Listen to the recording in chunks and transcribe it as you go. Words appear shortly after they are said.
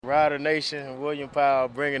Rider Nation, William Powell,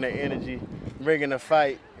 bringing the energy, bringing the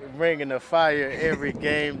fight, bringing the fire every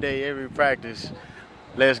game day, every practice.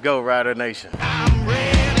 Let's go, Rider Nation. I'm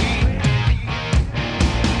ready.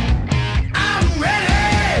 I'm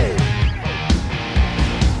ready.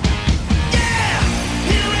 Yeah,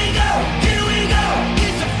 here we go.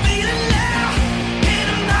 It's a feeling now. Get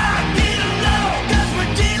 'em high, get 'em low, 'cause we're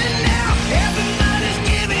dealing now. Everybody's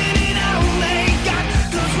giving it all they got,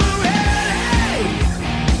 'cause we're ready.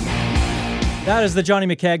 That is the Johnny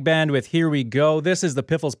McKeag Band with Here We Go. This is the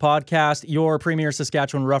Piffles Podcast, your premier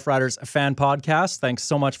Saskatchewan Roughriders fan podcast. Thanks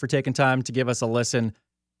so much for taking time to give us a listen.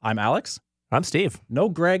 I'm Alex. I'm Steve. No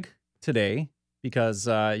Greg today because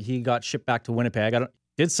he got shipped back to Winnipeg.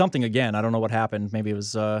 Did something again. I don't know what happened. Maybe it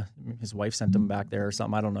was his wife sent him back there or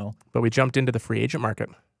something. I don't know. But we jumped into the free agent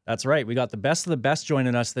market. That's right. We got the best of the best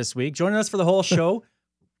joining us this week. Joining us for the whole show,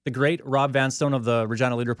 the great Rob Vanstone of the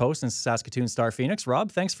Regina Leader Post and Saskatoon Star Phoenix.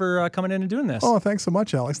 Rob, thanks for coming in and doing this. Oh, thanks so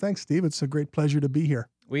much, Alex. Thanks, Steve. It's a great pleasure to be here.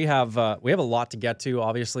 We have a lot to get to.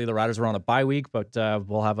 Obviously, the Riders were on a bye week, but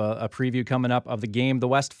we'll have a preview coming up of the game. The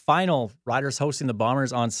West Final, Riders hosting the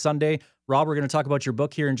Bombers on Sunday. Rob, we're going to talk about your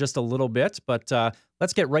book here in just a little bit, but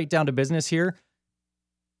let's get right down to business here.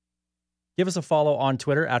 Give us a follow on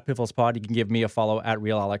Twitter at PifflesPod. You can give me a follow at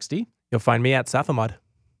RealAlexD. You'll find me at Safamod.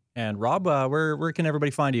 And Rob, where can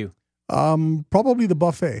everybody find you? Probably the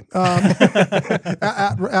buffet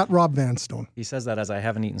at Rob Vanstone. He says that as I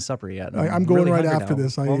haven't eaten supper yet. I'm going really right hungry after now.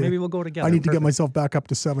 this. Well, maybe we'll go together. I need to get Perfect. myself back up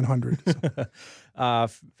to 700. So.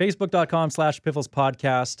 Facebook.com/Piffles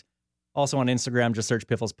Podcast. Also on Instagram, just search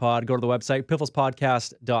Piffles Pod. Go to the website,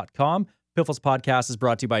 pifflespodcast.com. Piffles Podcast is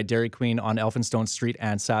brought to you by Dairy Queen on Elphinstone Street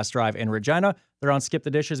and Sass Drive in Regina. They're on Skip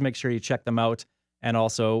the Dishes. Make sure you check them out. And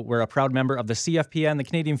also, we're a proud member of the CFPN, the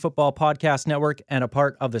Canadian Football Podcast Network, and a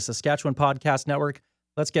part of the Saskatchewan Podcast Network.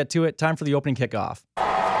 Let's get to it. Time for the opening kickoff.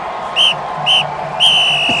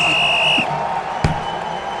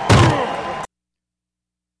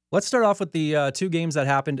 Let's start off with the two games that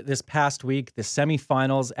happened this past week, the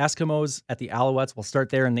semifinals. Eskimos at the Alouettes. We'll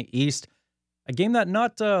start there in the East. A game that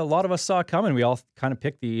not a lot of us saw coming. We all kind of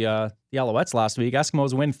picked the Alouettes last week.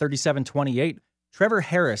 Eskimos win 37-28. Trevor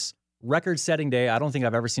Harris, record-setting day. I don't think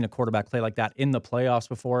I've ever seen a quarterback play like that in the playoffs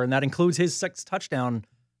before, and that includes his sixth touchdown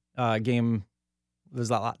game.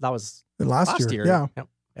 That was last year. Yeah. Yep.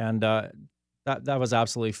 And that was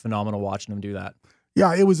absolutely phenomenal watching him do that.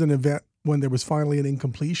 Yeah, it was an event when there was finally an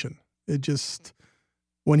incompletion. It just,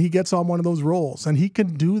 when he gets on one of those rolls, and he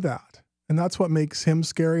can do that, and that's what makes him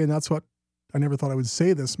scary, and that's what, I never thought I would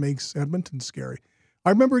say this, makes Edmonton scary. I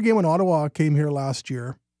remember a game when Ottawa came here last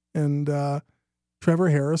year, and Trevor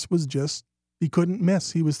Harris was just, he couldn't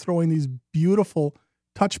miss. He was throwing these beautiful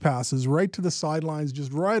touch passes right to the sidelines,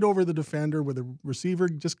 just right over the defender with the receiver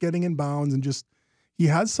just getting in bounds, and just, he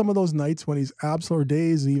has some of those nights when he's absolute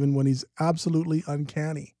days, even when he's absolutely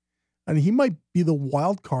uncanny. And he might be the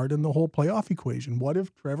wild card in the whole playoff equation. What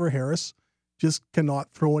if Trevor Harris just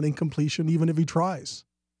cannot throw an incompletion even if he tries?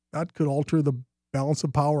 That could alter the balance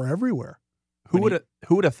of power everywhere. Who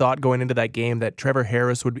would have thought going into that game that Trevor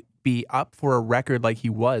Harris would be up for a record like he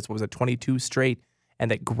was? What was it, 22 straight, and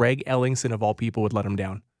that Greg Ellingson of all people would let him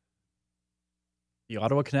down? The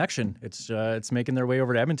Ottawa connection. It's making their way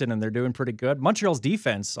over to Edmonton, and they're doing pretty good. Montreal's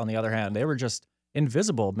defense, on the other hand, they were just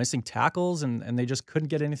invisible, missing tackles, and they just couldn't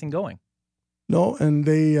get anything going. No, and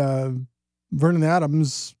they Vernon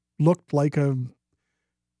Adams looked like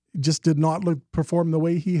just did not perform the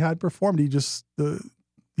way he had performed.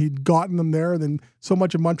 He'd gotten them there. And then so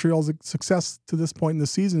much of Montreal's success to this point in the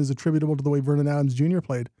season is attributable to the way Vernon Adams Jr.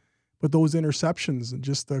 played. But those interceptions and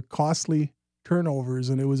just the costly turnovers,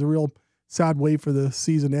 and it was a real sad way for the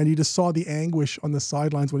season. And you just saw the anguish on the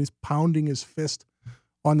sidelines when he's pounding his fist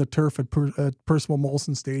on the turf at Percival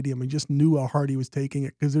Molson Stadium. He just knew how hard he was taking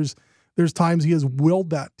it, because there's times he has willed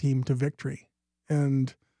that team to victory.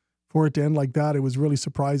 And for it to end like that, it was really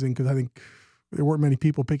surprising, because I think there weren't many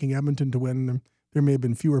people picking Edmonton to win. There may have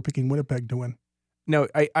been fewer picking Winnipeg to win. No,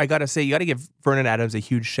 I got to say, you got to give Vernon Adams a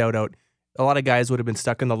huge shout out. A lot of guys would have been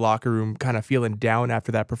stuck in the locker room kind of feeling down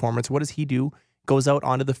after that performance. What does he do? Goes out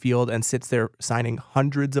onto the field and sits there signing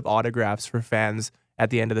hundreds of autographs for fans at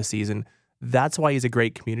the end of the season. That's why he's a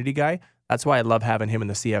great community guy. That's why I love having him in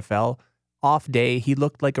the CFL. Off day, he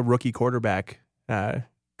looked like a rookie quarterback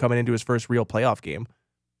coming into his first real playoff game.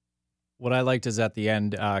 What I liked is at the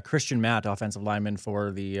end, Christian Matt, offensive lineman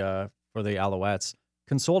for the Alouettes,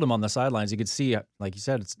 consoled him on the sidelines. You could see, like you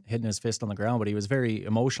said, it's hitting his fist on the ground, but he was very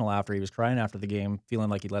emotional after. He was crying after the game, feeling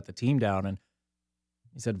like he let the team down. And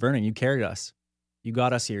he said, "Vernon, you carried us. You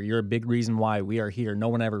got us here. You're a big reason why we are here. No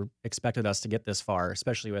one ever expected us to get this far,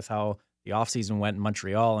 especially with how the offseason went in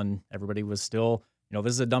Montreal, and everybody was still,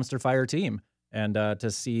 this is a dumpster fire team. And to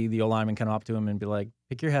see the O-lineman come up to him and be like,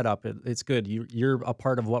 pick your head up. It's good. You're a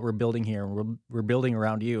part of what we're building here. And we're building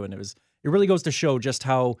around you. And it really goes to show just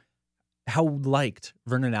how liked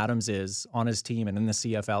Vernon Adams is on his team and in the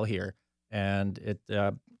CFL here. And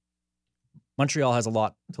Montreal has a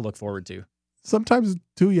lot to look forward to. Sometimes,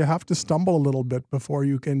 too, you have to stumble a little bit before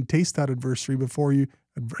you can taste that adversity,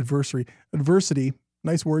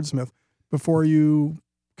 nice wordsmith, before you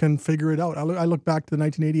can figure it out. I look back to the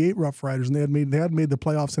 1988 Rough Riders, and they had made the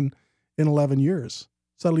playoffs in 11 years.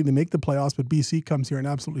 Suddenly they make the playoffs, but BC comes here and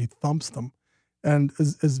absolutely thumps them. And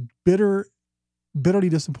as bitterly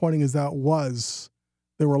disappointing as that was,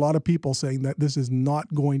 there were a lot of people saying that this is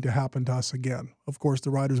not going to happen to us again. Of course,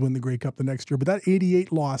 the Riders win the Grey Cup the next year, but that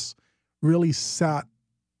 88 loss really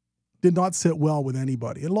did not sit well with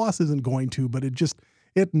anybody. And loss isn't going to, but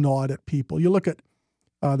it gnawed at people. You look at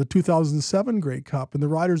the 2007 Grey Cup, and the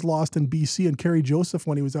Riders lost in BC, and Kerry Joseph,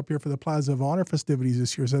 when he was up here for the Plaza of Honor festivities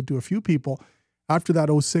this year, said to a few people, after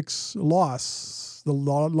that 06 loss, a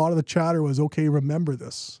lot of the chatter was, okay, remember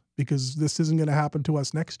this, because this isn't going to happen to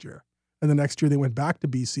us next year. And the next year they went back to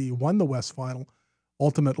BC, won the West Final,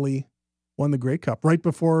 ultimately won the Grey Cup. Right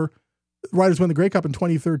before the Riders won the Grey Cup in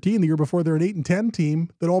 2013, the year before, they're an 8-10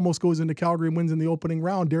 team that almost goes into Calgary and wins in the opening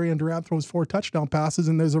round. Darian Durant throws 4 touchdown passes,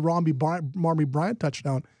 and there's a Marmy Bryant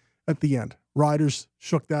touchdown at the end. Riders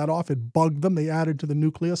shook that off. It bugged them. They added to the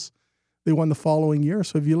nucleus. They won the following year.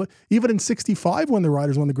 So if you look, even in 65, when the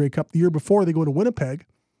Riders won the Grey Cup, the year before, they go to Winnipeg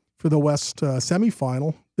for the West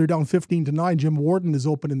semifinal. They're down 15-9. Jim Warden is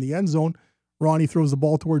open in the end zone. Ronnie throws the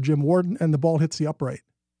ball toward Jim Warden, and the ball hits the upright.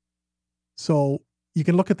 So you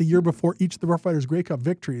can look at the year before each of the Rough Riders Grey Cup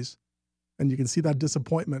victories, and you can see that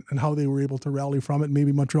disappointment and how they were able to rally from it.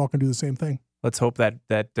 Maybe Montreal can do the same thing. Let's hope that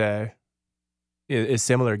is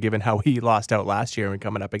similar, given how we lost out last year and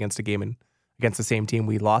coming up against a game and against the same team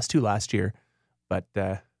we lost to last year. But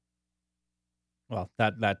well,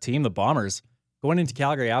 that team, the Bombers, going into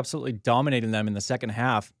Calgary, absolutely dominating them in the second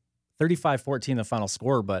half. 35-14 the final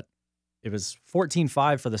score, but it was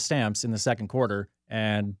 14-5 for the Stamps in the second quarter.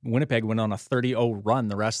 And Winnipeg went on a 30-0 run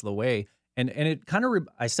the rest of the way. And it kind of,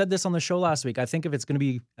 I said this on the show last week, I think if it's going to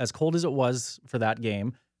be as cold as it was for that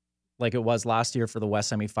game, like it was last year for the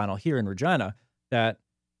West semifinal here in Regina, that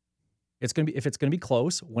it's going to be, if it's going to be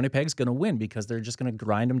close, Winnipeg's going to win because they're just going to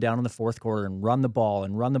grind them down in the fourth quarter and run the ball.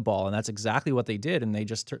 And that's exactly what they did. And they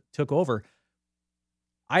just took over.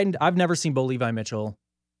 I've never seen Bo Levi Mitchell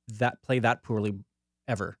play that poorly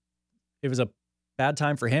ever. It was a bad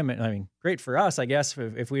time for him. I mean, great for us, I guess,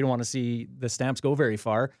 if we don't want to see the Stamps go very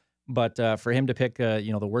far. But for him to pick,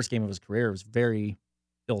 the worst game of his career was very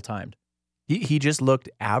ill-timed. He just looked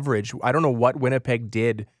average. I don't know what Winnipeg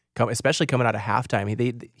did, especially coming out of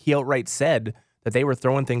halftime. He outright said that they were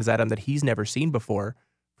throwing things at him that he's never seen before.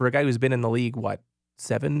 For a guy who's been in the league, what,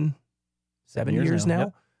 seven years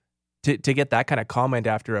now? Yep. To get that kind of comment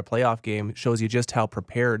after a playoff game shows you just how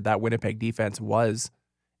prepared that Winnipeg defense was.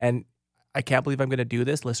 And I can't believe I'm going to do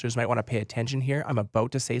this. Listeners might want to pay attention here. I'm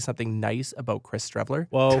about to say something nice about Chris Streveler.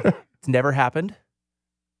 Whoa. It's never happened.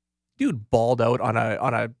 Dude balled out on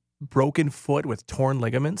a broken foot with torn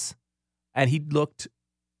ligaments. And he looked,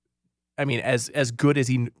 as good as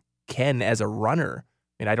he can as a runner.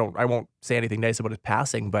 I won't say anything nice about his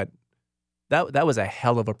passing, but that was a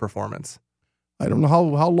hell of a performance. I don't know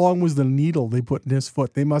how long was the needle they put in his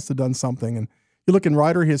foot. They must have done something. And you look in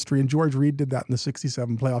Rider history, and George Reed did that in the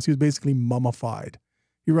 67 playoffs. He was basically mummified.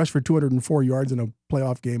 He rushed for 204 yards in a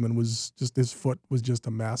playoff game and his foot was just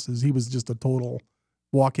a mess. He was just a total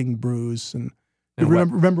walking bruise. And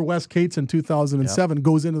remember Wes Cates in 2007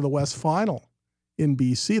 goes into the West Final in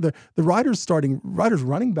BC. The Riders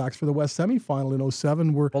running backs for the West semifinal in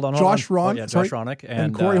 07 were Josh Ronick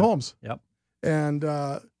and Corey Holmes. Yep. And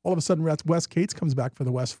all of a sudden, Wes Cates comes back for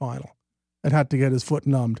the West Final and had to get his foot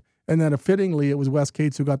numbed. And then fittingly, it was Wes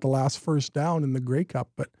Cates who got the last first down in the Grey Cup.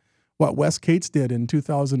 But what Wes Cates did in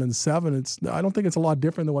 2007, I don't think it's a lot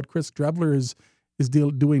different than what Chris Streveler is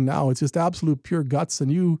doing now. It's just absolute pure guts.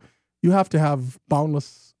 And you have to have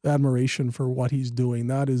boundless admiration for what he's doing.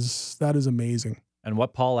 That is amazing. And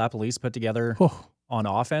what Paul Lapalisse put together on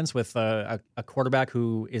offense with a quarterback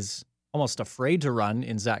who is almost afraid to run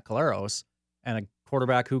in Zach Collaros and a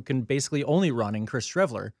quarterback who can basically only run in Chris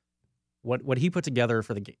Streveler. What he put together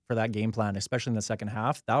for that game plan, especially in the second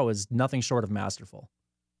half, that was nothing short of masterful.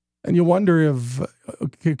 And you wonder if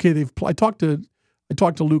I talked to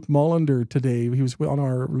Luke Mullender today. He was on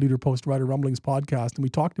our Leader Post Rider Rumblings podcast, and we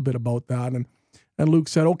talked a bit about that. And Luke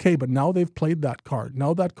said, okay, but now they've played that card.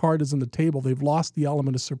 Now that card is on the table. They've lost the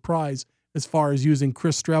element of surprise as far as using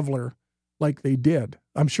Chris Streveler like they did.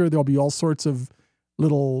 I'm sure there'll be all sorts of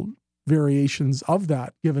little variations of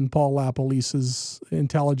that, given Paul LaPolice's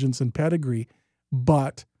intelligence and pedigree.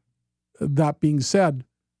 But that being said,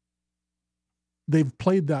 they've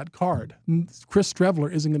played that card. Chris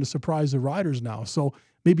Streveler isn't going to surprise the Riders now. So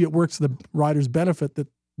maybe it works to the Riders' benefit that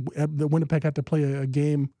Winnipeg had to play a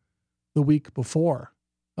game the week before.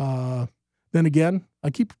 Then again, I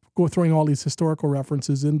keep throwing all these historical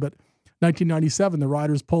references in, but 1997, the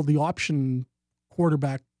Riders pulled the option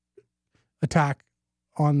quarterback attack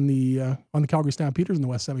on the Calgary Stampeders in the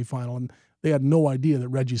West semifinal, and they had no idea that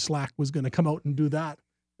Reggie Slack was going to come out and do that.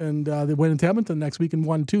 And they went into Edmonton next week and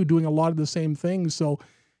won too, doing a lot of the same things. So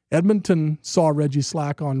Edmonton saw Reggie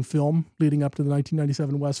Slack on film leading up to the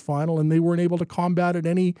 1997 West Final, and they weren't able to combat it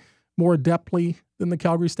any more adeptly than the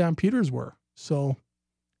Calgary Stampeders were. So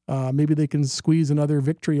maybe they can squeeze another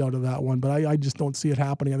victory out of that one, but I just don't see it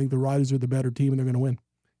happening. I think the Riders are the better team, and they're going to win.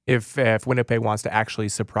 If Winnipeg wants to actually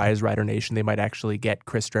surprise Rider Nation, they might actually get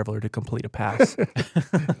Chris Streveler to complete a pass.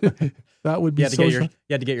 That would be You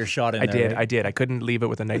had to get your shot in there. I did. I couldn't leave it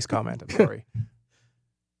with a nice comment. I'm sorry.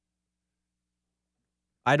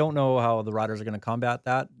 I don't know how the Riders are going to combat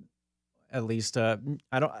that. At least I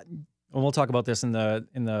don't. And we'll talk about this in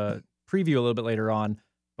the preview a little bit later on.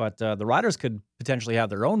 But the Riders could potentially have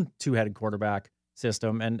their own two-headed quarterback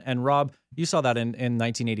system. And Rob, you saw that in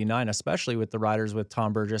 1989, especially with the Riders with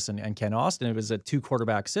Tom Burgess and Ken Austin. It was a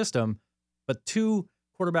two-quarterback system, but two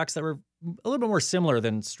quarterbacks that were a little bit more similar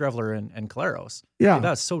than Streveler and Claros. Yeah.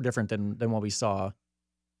 That's so different than what we saw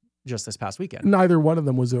just this past weekend. Neither one of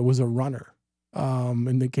them was a runner.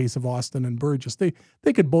 In the case of Austin and Burgess, they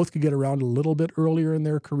both could get around a little bit earlier in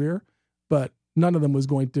their career, but none of them was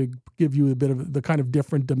going to give you a bit of the kind of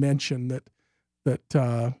different dimension that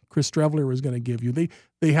Chris Streveler was going to give you.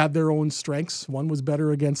 They had their own strengths. One was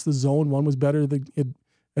better against the zone. One was better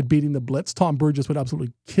at beating the blitz. Tom Burgess would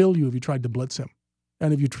absolutely kill you if you tried to blitz him.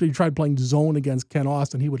 And if you tried playing zone against Ken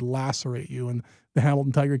Austin, he would lacerate you. And the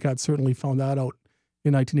Hamilton Tiger Cats certainly found that out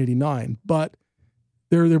in 1989. But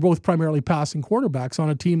they're both primarily passing quarterbacks on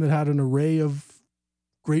a team that had an array of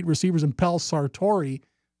great receivers, and Pal Sartori,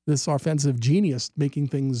 this offensive genius, making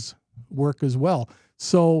things work as well.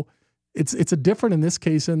 So it's a different in this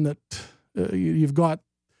case in that you've got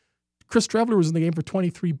Chris Streveler was in the game for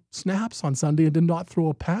 23 snaps on Sunday and did not throw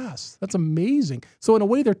a pass. That's amazing. So in a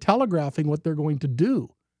way, they're telegraphing what they're going to do.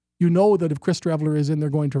 You know that if Chris Streveler is in, they're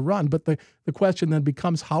going to run. But the question then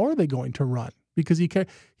becomes, how are they going to run? Because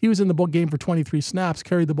he was in the game for 23 snaps,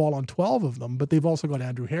 carried the ball on 12 of them. But they've also got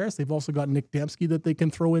Andrew Harris. They've also got Nick Dembski that they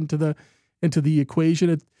can throw into the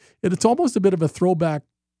equation. It's almost a bit of a throwback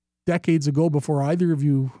decades ago, before either of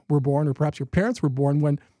you were born, or perhaps your parents were born,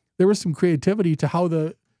 when there was some creativity to how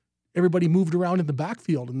everybody moved around in the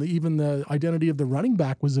backfield, and even the identity of the running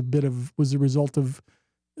back was a result of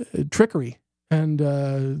trickery. And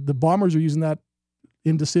the Bombers are using that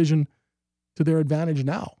indecision to their advantage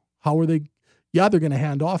now. How are they? Yeah, they're going to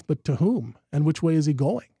hand off, but to whom? And which way is he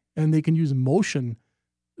going? And they can use motion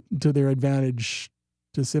to their advantage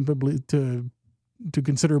to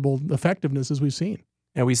considerable effectiveness, as we've seen.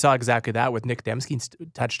 And we saw exactly that with Nick Dembski's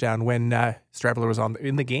touchdown when Streveler was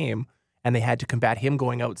in the game, and they had to combat him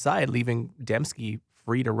going outside, leaving Dembski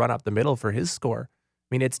free to run up the middle for his score. I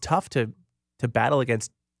mean, it's tough to battle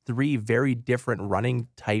against three very different running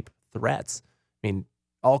type threats. I mean,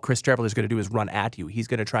 all Chris Streveler is going to do is run at you. He's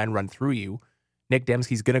going to try and run through you. Nick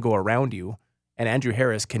Dembski's going to go around you, and Andrew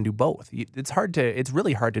Harris can do both. It's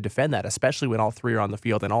really hard to defend that, especially when all three are on the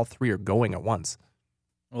field and all three are going at once.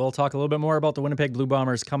 We'll talk a little bit more about the Winnipeg Blue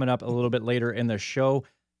Bombers coming up a little bit later in the show.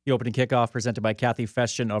 The opening kickoff presented by Kathy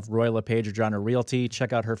Festian of Royal LePage Regina Realty.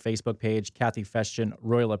 Check out her Facebook page, Kathy Festian,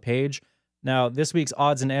 Royal LePage. Now, this week's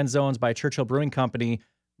Odds and End Zones by Churchill Brewing Company.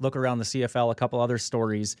 Look around the CFL, a couple other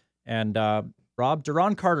stories. And Rob,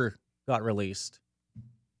 Duron Carter got released.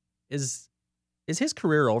 Is his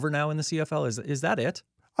career over now in the CFL? Is that it?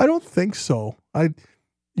 I don't think so.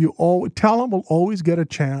 Talent will always get a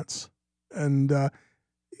chance, and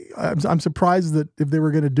I'm surprised that if they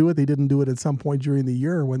were going to do it, they didn't do it at some point during the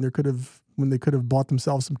year when they could have bought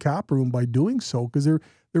themselves some cap room by doing so, because there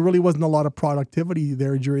really wasn't a lot of productivity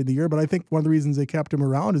there during the year. But I think one of the reasons they kept him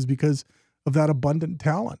around is because of that abundant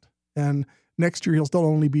talent. And next year he'll still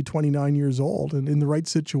only be 29 years old, and in the right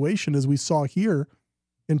situation, as we saw here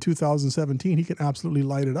in 2017, he can absolutely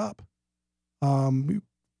light it up.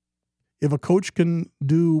 If a coach can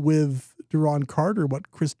do with Duron Carter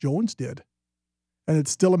what Chris Jones did, and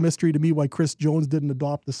it's still a mystery to me why Chris Jones didn't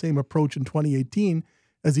adopt the same approach in 2018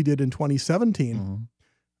 as he did in 2017.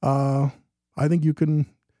 Mm-hmm. I think you can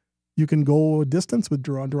you can go a distance with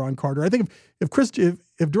Duron Carter. I think if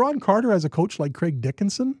Duron Carter has a coach like Craig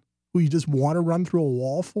Dickinson, who you just want to run through a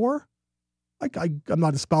wall for, I'm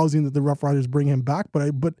not espousing that the Rough Riders bring him back,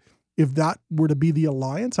 but if that were to be the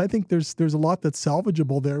alliance, I think there's a lot that's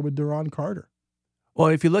salvageable there with Duron Carter. Well,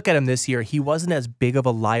 if you look at him this year, he wasn't as big of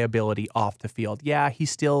a liability off the field. Yeah, he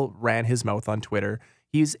still ran his mouth on Twitter.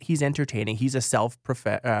 He's entertaining. He's a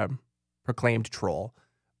self-proclaimed troll.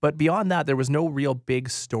 But beyond that, there was no real big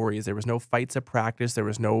stories. There was no fights at practice. There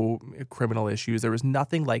was no criminal issues. There was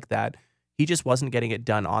nothing like that. He just wasn't getting it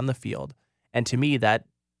done on the field. And to me,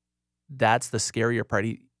 that's the scarier part.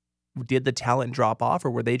 Did the talent drop off, or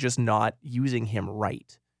were they just not using him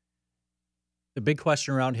right? The big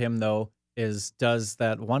question around him, though, is does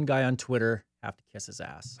that one guy on Twitter have to kiss his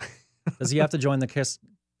ass? Does he have to join the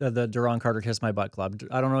Duron Carter Kiss My Butt Club?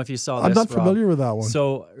 I don't know if you saw this, I'm not Rob. familiar with that one.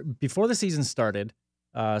 So before the season started,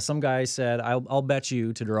 some guy said, I'll bet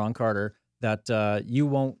you to Duron Carter that you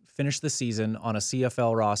won't finish the season on a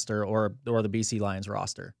CFL roster or the BC Lions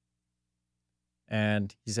roster.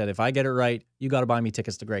 And he said, if I get it right, you got to buy me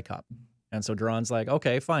tickets to Grey Cup. And so Duron's like,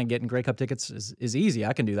 okay, fine. Getting Grey Cup tickets is easy.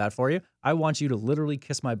 I can do that for you. I want you to literally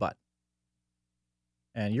kiss my butt.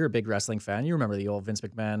 And you're a big wrestling fan. You remember the old Vince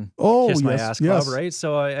McMahon Kiss My Ass Club, right?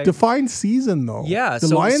 So I defined season, though. Yeah.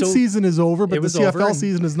 The Lions season is over, but the CFL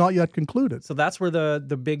season is not yet concluded. So that's where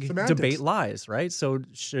the big Semantics. debate lies, right? So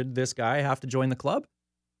should this guy have to join the club?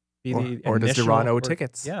 Or does Duron owe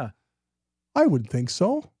tickets? Yeah. I would think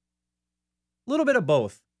so. A little bit of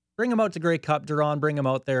both. Bring him out to Grey Cup, Duron. Bring him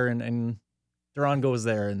out there, and Duron goes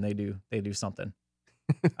there, and they do something.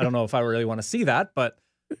 I don't know if I really want to see that, but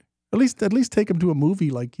at least take him to a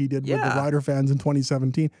movie like he did with the Rider fans in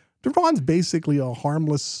 2017. Duron's basically a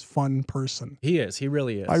harmless, fun person. He is. He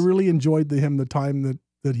really is. I really enjoyed the time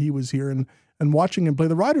that he was here and watching him play.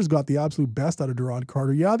 The Riders got the absolute best out of Duron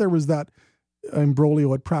Carter. Yeah, there was that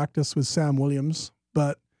imbroglio at practice with Sam Williams,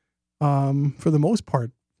 but for the most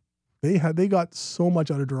part, they got so much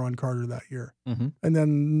out of Duron Carter that year. Mm-hmm. And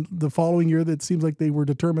then the following year, it seems like they were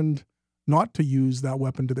determined not to use that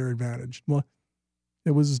weapon to their advantage. Well,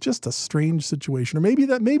 it was just a strange situation. Or maybe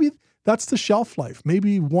that's the shelf life.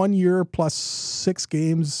 Maybe 1 year plus 6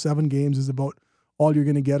 games, 7 games is about all you're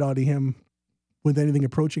going to get out of him with anything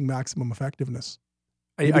approaching maximum effectiveness.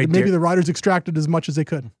 Maybe the Riders extracted as much as they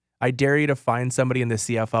could. I dare you to find somebody in the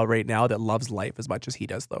CFL right now that loves life as much as he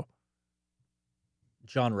does, though.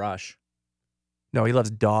 John Rush. No, he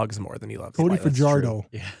loves dogs more than he loves Cody life. Fajardo.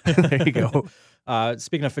 Yeah. There you go.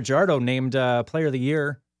 Speaking of Fajardo, named Player of the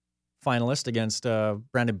Year finalist against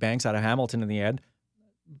Brandon Banks out of Hamilton in the end.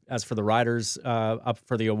 As for the Riders, up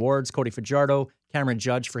for the awards, Cody Fajardo, Cameron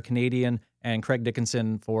Judge for Canadian, and Craig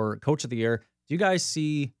Dickinson for Coach of the Year. Do you guys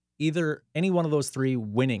see any one of those three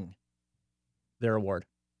winning their award?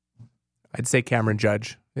 I'd say Cameron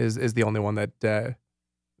Judge is the only one that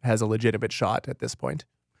has a legitimate shot at this point.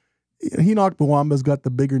 Enoch Muamba's got the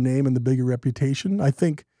bigger name and the bigger reputation. I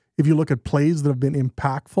think if you look at plays that have been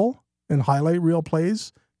impactful and highlight reel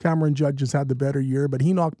plays, Cameron Judge has had the better year, but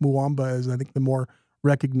Enoch Muamba is, I think, the more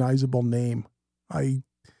recognizable name.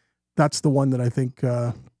 That's the one that I think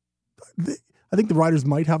the Riders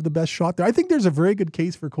might have the best shot there. I think there's a very good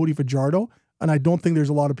case for Cody Fajardo, and I don't think there's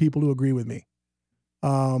a lot of people who agree with me.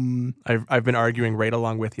 I've been arguing right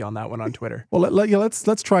along with you on that one on Twitter. Well,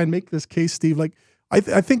 let's try and make this case, Steve. Like I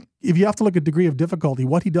think if you have to look at degree of difficulty,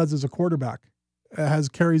 what he does as a quarterback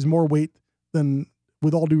carries more weight than,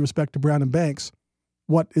 with all due respect to Brandon Banks,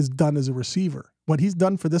 what is done as a receiver. What he's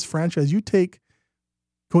done for this franchise, you take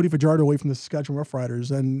Cody Fajardo away from the Saskatchewan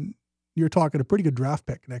Roughriders, and you're talking a pretty good draft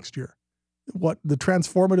pick next year. What the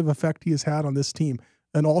transformative effect he has had on this team,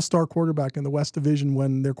 an all-star quarterback in the West Division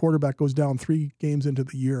when their quarterback goes down 3 games into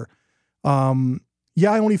the year.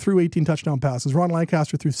 I only threw 18 touchdown passes. Ron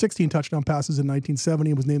Lancaster threw 16 touchdown passes in 1970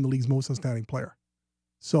 and was named the league's most outstanding player.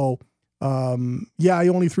 So, I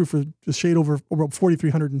only threw for a shade over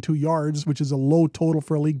 4,302 yards, which is a low total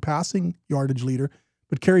for a league passing yardage leader.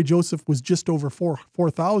 But Kerry Joseph was just over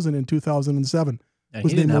 4,000 in 2007. And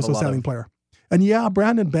was he named didn't most have a lot outstanding player. And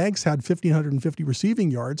Brandon Banks had 1,550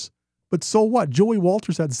 receiving yards. But so what? Joey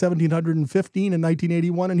Walters had 1,715 in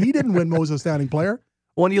 1981, and he didn't win most outstanding player.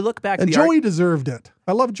 When you look back, and Joey deserved it.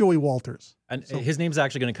 I love Joey Walters. And his name's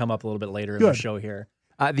actually going to come up a little bit later in the show here.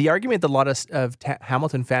 The argument that a lot of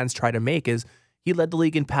Hamilton fans try to make is he led the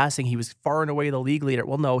league in passing. He was far and away the league leader.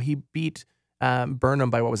 Well, no, he beat Burnham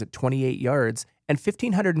by, 28 yards. And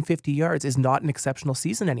 1,550 yards is not an exceptional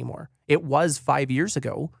season anymore. It was 5 years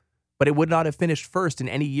ago, but it would not have finished first in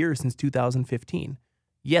any year since 2015.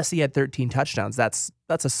 Yes, he had 13 touchdowns. That's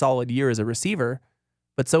a solid year as a receiver.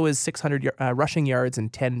 but so is 600 rushing yards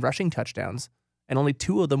and 10 rushing touchdowns, and only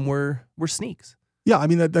 2 of them were sneaks. Yeah, I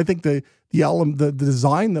mean, I think the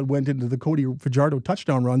design that went into the Cody Fajardo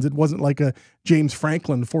touchdown runs, it wasn't like a James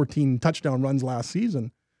Franklin 14 touchdown runs last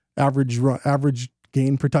season, average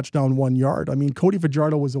gain per touchdown 1 yard. I mean, Cody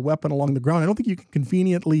Fajardo was a weapon along the ground. I don't think you can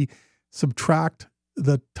conveniently subtract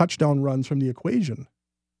the touchdown runs from the equation.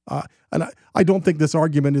 And I don't think this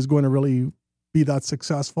argument is going to really be that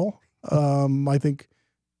successful. I think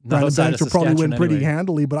Brandon Banks will probably win pretty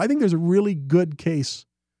handily, but I think there's a really good case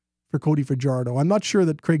for Cody Fajardo. I'm not sure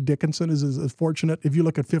that Craig Dickinson is as fortunate. If you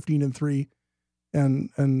look at 15-3,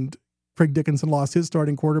 and Craig Dickinson lost his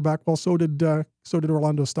starting quarterback, well, so did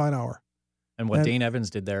Orlando Steinauer. And what Dane Evans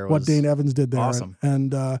did there was what Dane Evans did there. Awesome.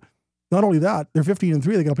 And not only that, they're 15-3.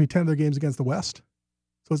 They got to play 10 of their games against the West.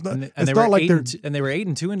 So it's not. And it's they not were like they're. And they were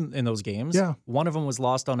 8-2 in those games. Yeah. One of them was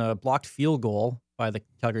lost on a blocked field goal by the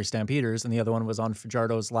Calgary Stampeders, and the other one was on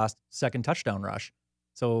Fajardo's second touchdown rush.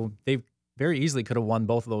 So they very easily could have won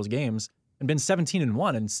both of those games and been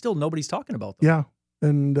 17-1, and still nobody's talking about them. Yeah,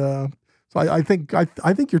 and so I think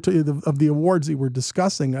you're of the awards that we're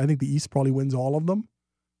discussing. I think the East probably wins all of them,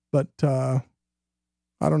 but I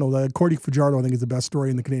don't know. The Cody Fajardo, I think, is the best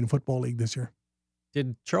story in the Canadian Football League this year.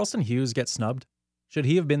 Did Charleston Hughes get snubbed? Should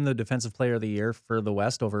he have been the Defensive Player of the Year for the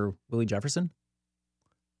West over Willie Jefferson?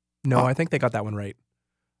 No, I think they got that one right.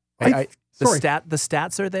 The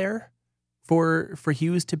stats are there for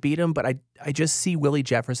Hughes to beat him, but I just see Willie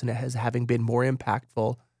Jefferson as having been more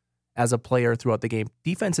impactful as a player throughout the game.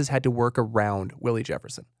 Defenses had to work around Willie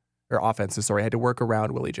Jefferson, or offenses, sorry, had to work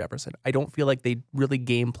around Willie Jefferson. I don't feel like they really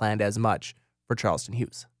game planned as much for Charleston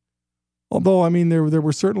Hughes. Although, I mean,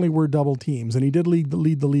 there certainly were double teams, and he did lead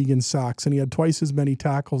the league in sacks, and he had twice as many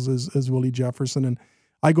tackles as Willie Jefferson. And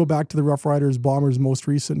I go back to the Rough Riders Bombers' most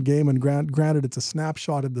recent game, and granted, it's a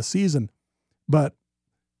snapshot of the season, but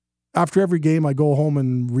after every game, I go home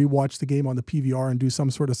and rewatch the game on the PVR and do some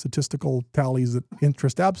sort of statistical tallies that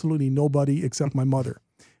interest absolutely nobody except my mother.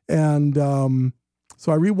 And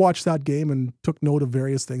so I rewatched that game and took note of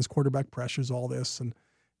various things, quarterback pressures, all this, and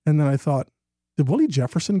then I thought, did Willie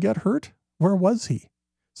Jefferson get hurt? Where was he?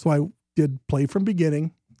 So I did play from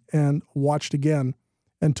beginning and watched again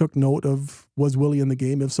and took note of, was Willie in the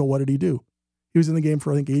game? If so, what did he do? He was in the game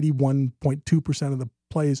for, I think, 81.2% of the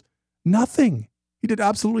plays. Nothing. He did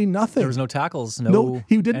absolutely nothing. There was no tackles. No,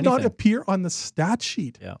 he did not anything. appear on the stat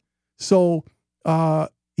sheet. Yeah. So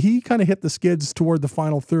he kind of hit the skids toward the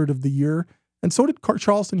final third of the year. And so did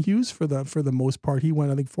Charleston Hughes for the most part. He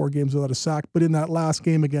went, I think, 4 games without a sack. But in that last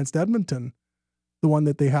game against Edmonton, the one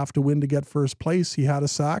that they have to win to get first place, he had a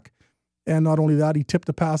sack. And not only that, he tipped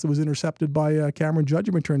a pass that was intercepted by Cameron Judge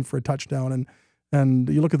and returned for a touchdown. And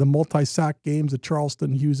you look at the multi-sack games that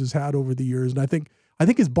Charleston Hughes has had over the years, and I think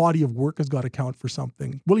his body of work has got to count for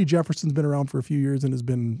something. Willie Jefferson's been around for a few years and has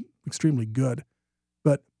been extremely good.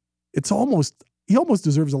 But he almost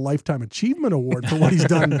deserves a Lifetime Achievement Award for what he's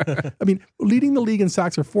done. I mean, leading the league in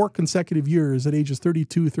sacks for 4 consecutive years at ages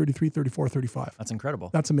 32, 33, 34, 35. That's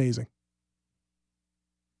incredible. That's amazing.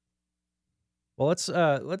 Well,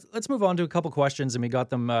 let's move on to a couple questions, and we got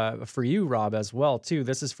them for you, Rob, as well too.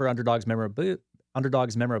 This is for Underdogs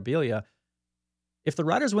Memorabilia. If the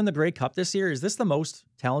Riders win the Grey Cup this year, is this the most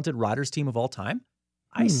talented Riders team of all time?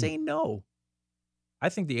 I say no. I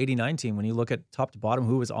think the 89 team, when you look at top to bottom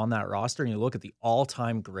who was on that roster, and you look at the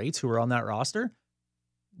all-time greats who are on that roster,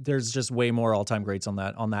 there's just way more all-time greats on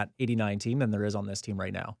that 89 team than there is on this team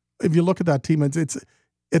right now. If you look at that team, it's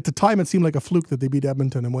at the time, it seemed like a fluke that they beat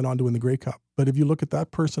Edmonton and went on to win the Grey Cup. But if you look at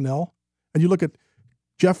that personnel, and you look at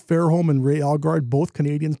Jeff Fairholm and Ray Algard, both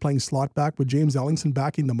Canadians playing slot back with James Ellingson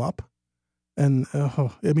backing them up. And, I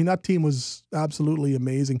mean, that team was absolutely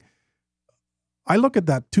amazing. I look at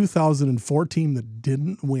that 2004 team that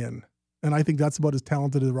didn't win, and I think that's about as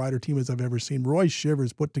talented a Rider team as I've ever seen. Roy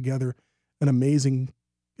Shivers put together an amazing,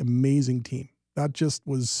 amazing team. That just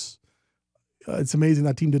was... it's amazing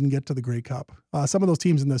that team didn't get to the Grey Cup. Some of those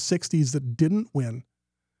teams in the 60s that didn't win.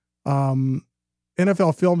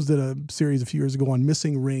 NFL Films did a series a few years ago on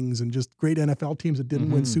missing rings and just great NFL teams that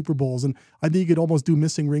didn't win Super Bowls. And I think you could almost do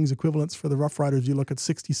missing rings equivalents for the Rough Riders. You look at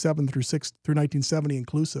 67 through 1970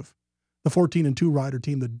 inclusive. The 14-2 Rider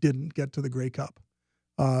team that didn't get to the Grey Cup.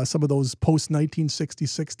 Some of those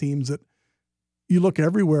post-1966 teams that you look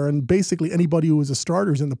everywhere, and basically anybody who was a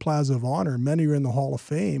starter is in the Plaza of Honor. Many are in the Hall of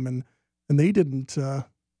Fame, and they didn't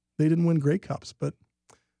win Grey Cups. But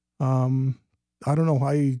I don't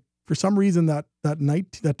know. For some reason that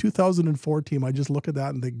 2004 team, I just look at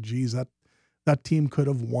that and think, geez, that team could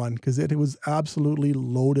have won, because it was absolutely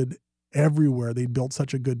loaded everywhere. They built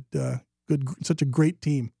such a such a great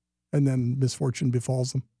team and then misfortune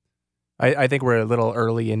befalls them. I think we're a little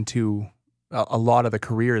early into a lot of the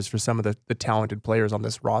careers for some of the talented players on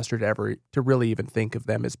this roster to really even think of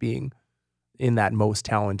them as being in that most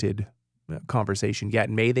talented conversation yet.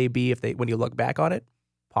 May they be when you look back on it?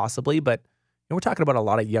 Possibly, but we're talking about a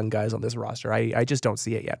lot of young guys on this roster. I just don't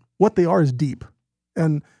see it yet. What they are is deep,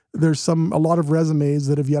 and there's a lot of resumes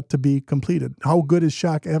that have yet to be completed. How good is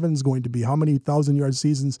Shaq Evans going to be? How many 1,000-yard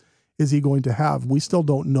seasons is he going to have? We still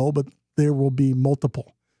don't know, but there will be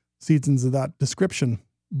multiple seasons of that description,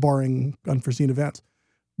 barring unforeseen events.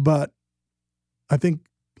 But I think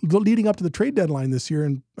leading up to the trade deadline this year,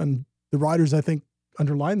 and the Riders, I think,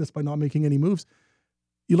 underline this by not making any moves.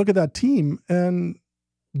 You look at that team, and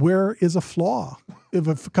where is a flaw? If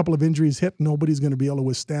a couple of injuries hit, nobody's going to be able to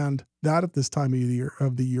withstand that at this time of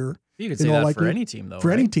the year. You could say that for any team, though.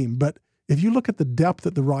 For any team. But if you look at the depth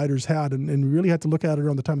that the Riders had, and really had to look at it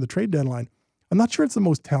around the time of the trade deadline, I'm not sure it's the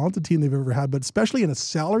most talented team they've ever had, but especially in a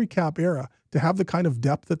salary cap era, to have the kind of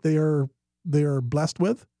depth that they are blessed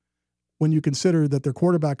with, when you consider that their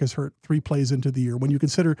quarterback is hurt 3 plays into the year, when you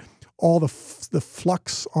consider all the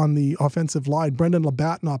flux on the offensive line, Brendan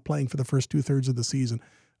Labatt not playing for the first 2/3 of the season,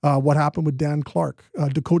 what happened with Dan Clark,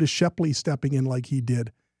 Dakota Shepley stepping in like he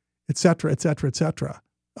did, et cetera, et cetera, et cetera.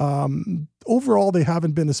 Overall, they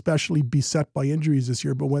haven't been especially beset by injuries this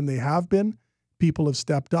year, but when they have been, people have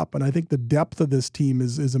stepped up. And I think the depth of this team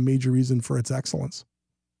is a major reason for its excellence.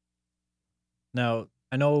 Now,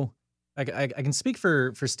 I know I can speak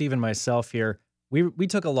for Steve and myself here. We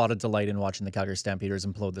took a lot of delight in watching the Calgary Stampeders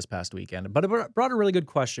implode this past weekend, but it brought a really good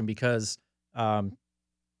question because a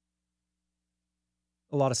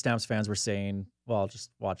lot of Stamps fans were saying, well, just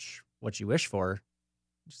watch what you wish for.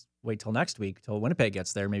 Just wait till next week, till Winnipeg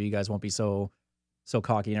gets there. Maybe you guys won't be so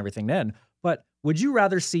cocky and everything then. But would you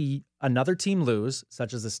rather see another team lose,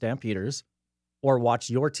 such as the Stampeders, or watch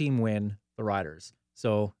your team win, the Riders?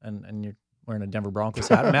 So, and you're wearing a Denver Broncos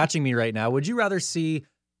hat, matching me right now. Would you rather see,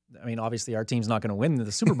 I mean, obviously our team's not going to win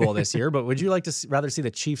the Super Bowl this year, but would you like to rather see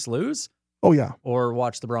the Chiefs lose? Oh, yeah. Or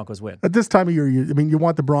watch the Broncos win? At this time of year, you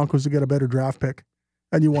want the Broncos to get a better draft pick,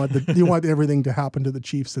 and you want everything to happen to the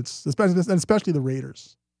Chiefs, especially the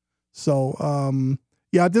Raiders. So,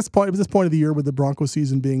 at this point of the year, with the Broncos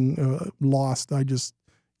season being lost, you just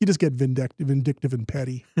get vindictive and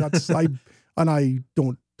petty. I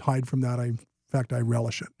don't hide from that. In fact, I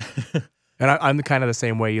relish it. And I'm kind of the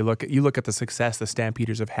same way. You look at the success the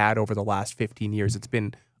Stampeders have had over the last 15 years. It's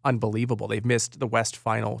been unbelievable. They've missed the West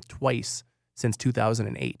Final twice since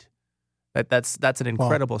 2008. That's an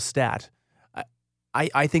incredible stat.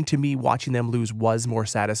 I think, to me, watching them lose was more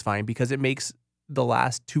satisfying because it makes the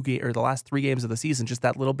last 3 games of the season just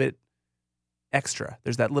that little bit extra.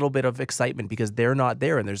 There's that little bit of excitement because they're not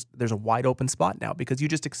there, and there's a wide open spot now because you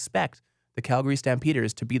just expect the Calgary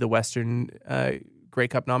Stampeders to be the Western Grey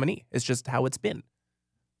Cup nominee. It's just how it's been.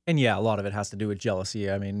 And yeah, a lot of it has to do with jealousy.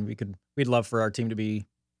 I mean, we'd love for our team to be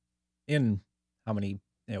in how many,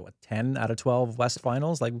 10 out of 12 West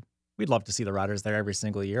Finals? Like, we'd love to see the Riders there every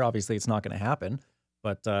single year. Obviously, it's not going to happen.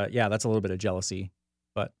 But that's a little bit of jealousy.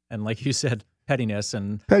 And like you said, pettiness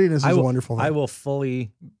is a wonderful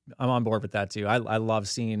thing. I'm on board with that too. I love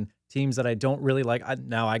seeing teams that I don't really like.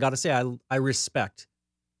 Now, I got to say, I respect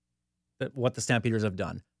what the Stampeders have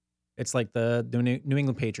done. It's like the New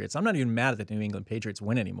England Patriots. I'm not even mad that the New England Patriots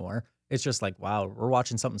win anymore. It's just like, wow, we're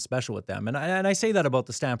watching something special with them. And I say that about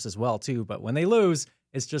the Stamps as well too. But when they lose,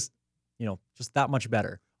 it's just that much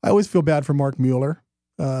better. I always feel bad for Mark Mueller,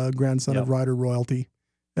 grandson of Rider royalty.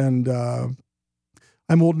 And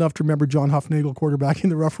I'm old enough to remember John Huffnagel quarterbacking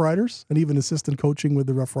the Rough Riders and even assistant coaching with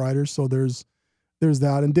the Rough Riders. So there's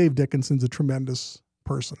that. And Dave Dickinson's a tremendous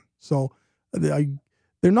person. So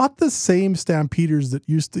they're not the same Stampeders that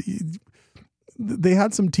used to. They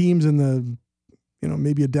had some teams in the,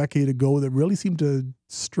 maybe a decade ago that really seemed to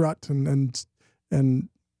strut and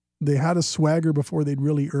they had a swagger before they'd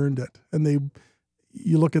really earned it. And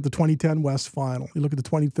you look at the 2010 West Final, you look at the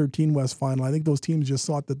 2013 West Final. I think those teams just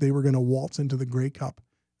thought that they were going to waltz into the Grey Cup,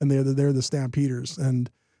 and they're the Stampeders, and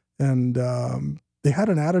they had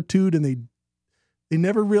an attitude, and they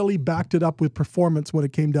never really backed it up with performance when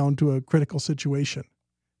it came down to a critical situation.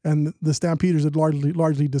 And the Stampeders had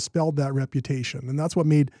largely dispelled that reputation. And that's what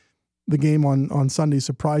made the game on Sunday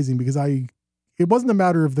surprising, because it wasn't a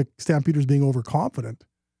matter of the Stampeders being overconfident,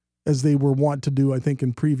 as they were wont to do, I think,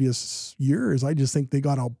 in previous years. I just think they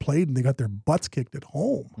got outplayed and they got their butts kicked at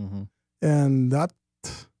home. Mm-hmm. And that,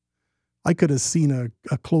 I could have seen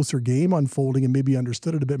a closer game unfolding and maybe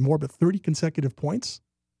understood it a bit more, but 30 consecutive points,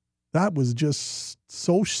 that was just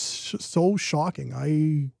so shocking.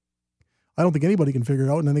 I don't think anybody can figure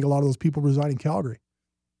it out, and I think a lot of those people reside in Calgary.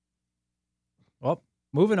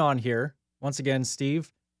 moving on here. Once again,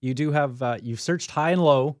 Steve, you do have, you've searched high and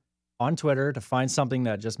low on Twitter to find something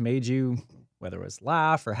that just made you, whether it was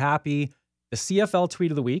laugh or happy. The CFL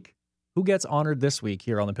tweet of the week. Who gets honored this week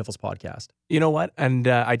here on the Piffles podcast? You know what? And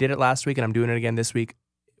I did it last week, and I'm doing it again this week.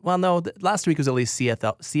 Well, no, last week was at least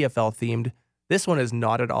CFL themed. This one is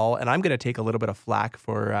not at all, and I'm going to take a little bit of flack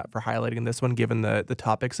for highlighting this one, given the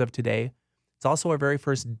topics of today. It's also our very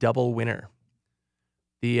first double winner.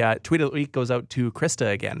 The tweet of the week goes out to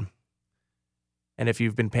Krista again. And if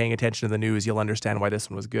you've been paying attention to the news, you'll understand why this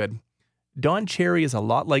one was good. Don Cherry is a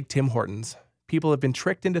lot like Tim Hortons. People have been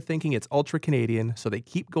tricked into thinking it's ultra-Canadian, so they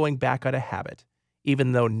keep going back out of habit,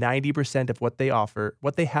 even though 90% of what they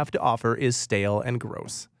have to offer is stale and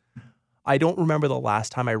gross. I don't remember the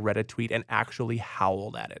last time I read a tweet and actually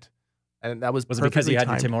howled at it. And that was it because you had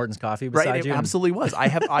your timed. Tim Hortons coffee beside Right, it you? absolutely was.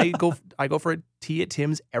 I go for a tea at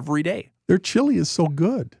Tim's every day. Their chili is so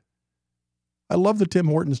good. I love the Tim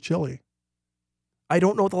Hortons chili. I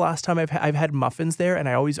don't know the last time I've had muffins there, and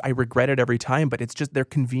I regret it every time, but it's just, they're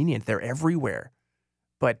convenient. They're everywhere.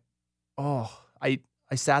 But, I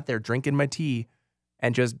sat there drinking my tea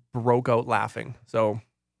and just broke out laughing. So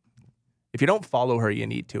if you don't follow her, you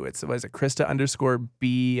need to. It's, what is it,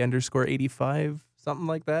 Krista_B_85, something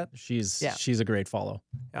like that? She's a great follow.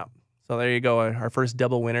 Yeah. So there you go, our first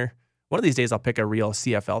double winner. One of these days, I'll pick a real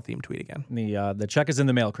CFL themed tweet again. The check is in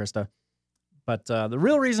the mail, Krista. But the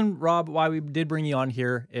real reason, Rob, why we did bring you on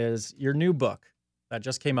here is your new book that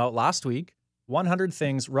just came out last week, 100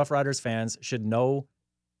 Things Rough Riders Fans Should Know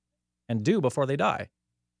and Do Before They Die.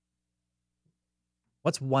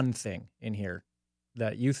 What's one thing in here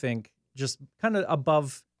that you think, just kind of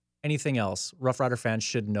above anything else, Rough Rider fans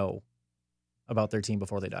should know about their team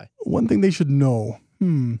before they die? One thing they should know.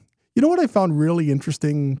 You know what I found really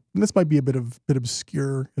interesting? And this might be a bit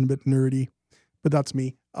obscure and a bit nerdy, but that's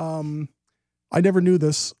me. I never knew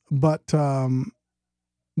this, but their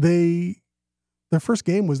first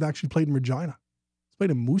game was actually played in Regina. It's played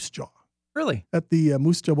in Moose Jaw. Really? At the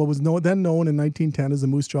Moose Jaw, what was then known in 1910 as the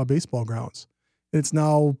Moose Jaw Baseball Grounds. It's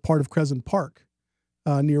now part of Crescent Park,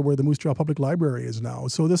 near where the Moose Jaw Public Library is now.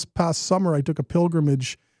 So this past summer, I made a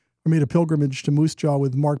pilgrimage to Moose Jaw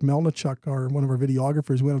with Mark Melnichuk, one of our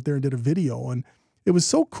videographers. We went out there and did a video, and it was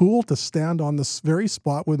so cool to stand on this very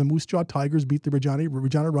spot where the Moose Jaw Tigers beat the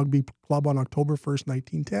Regina Rugby Club on October 1st,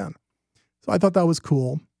 1910. So I thought that was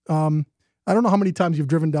cool. I don't know how many times you've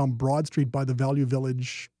driven down Broad Street by the Value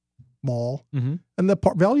Village Mall. Mm-hmm. And the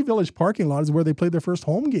Value Village parking lot is where they played their first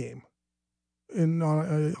home game in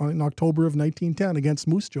October of 1910 against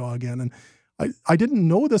Moose Jaw again. And I didn't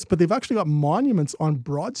know this, but they've actually got monuments on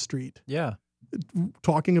Broad Street. Yeah.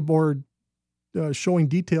 Talking about showing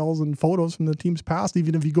details and photos from the team's past.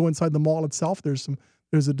 Even if you go inside the mall itself, there's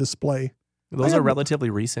a display. Those are relatively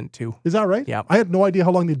recent too. Is that right? Yeah. I had no idea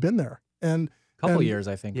how long they'd been there. And Couple years,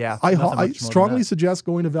 I think. Yeah. I strongly suggest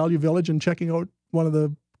going to Value Village and checking out one of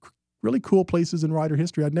the really cool places in rider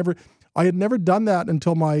history. I had never done that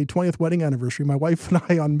until my 20th wedding anniversary. My wife and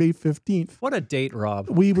I on May 15th. What a date, Rob.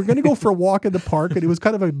 We were going to go for a walk in the park, and it was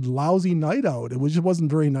kind of a lousy night out. It just wasn't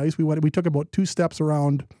very nice. We took about 2 steps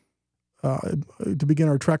around to begin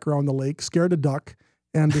our trek around the lake, scared a duck,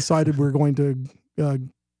 and decided we were going to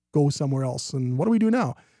go somewhere else. And what do we do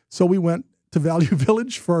now? So we went to Value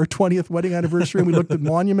Village for our 20th wedding anniversary, and we looked at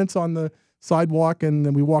monuments on the sidewalk, and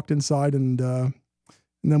then we walked inside, and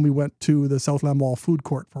then we went to the Southland Mall food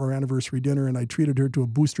court for our anniversary dinner, and I treated her to a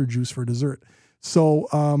booster juice for dessert. So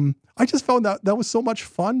I just found that was so much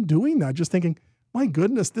fun doing that, just thinking, my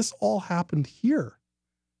goodness, this all happened here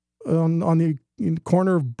on the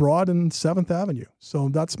corner of Broad and 7th Avenue. So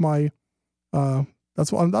that's number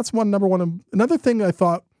one. Another thing I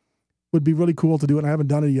thought would be really cool to do, and I haven't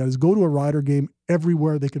done it yet, is go to a Rider game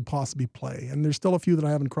everywhere they could possibly play. And there's still a few that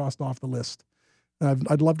I haven't crossed off the list.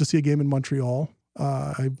 I'd love to see a game in Montreal.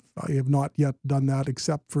 I have not yet done that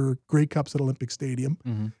except for Grey Cups at Olympic Stadium.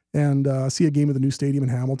 Mm-hmm. And see a game of the new stadium in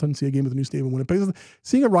Hamilton, see a game of the new stadium in Winnipeg.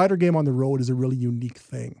 Seeing a Rider game on the road is a really unique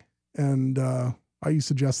thing. And I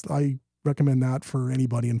recommend that for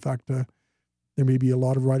anybody. In fact, there may be a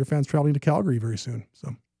lot of Rider fans traveling to Calgary very soon.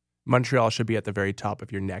 So Montreal should be at the very top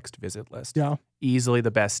of your next visit list. Yeah. Easily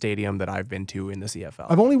the best stadium that I've been to in the CFL.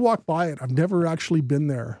 I've only walked by it. I've never actually been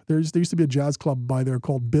there. There used to be a jazz club by there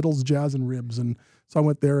called Biddle's Jazz and Ribs. And so I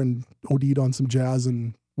went there and OD'd on some jazz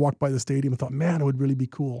and walked by the stadium and thought, man, it would really be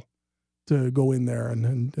cool to go in there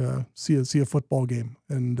and see a football game.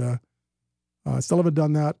 And I still haven't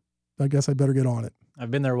done that. I guess I better get on it. I've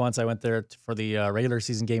been there once. I went there for the regular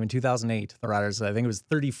season game in 2008. The Riders, I think it was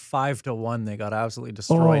 35-1. They got absolutely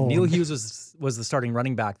destroyed. Oh. Neil Hughes was the starting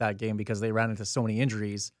running back that game because they ran into so many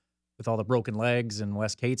injuries. with all the broken legs, and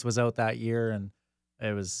Wes Cates was out that year, and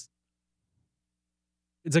it's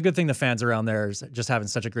a good thing the fans around there is just having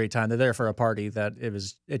such a great time. They're there for a party that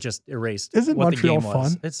it just erased Isn't what Montreal the game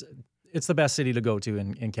was. fun? It's the best city to go to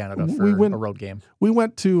in Canada for We went- a road game. My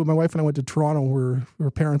wife and I went to Toronto where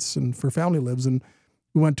her parents and her family lives, and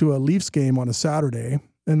we went to a Leafs game on a Saturday,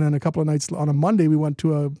 and then a couple of nights on a Monday we went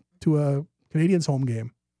to a Canadiens home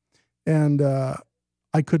game, and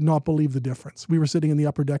I could not believe the difference. We were sitting in the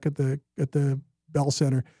upper deck at the Bell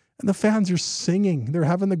Center, and the fans are singing. They're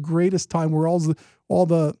having the greatest time. Where all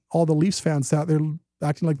the Leafs fans sat there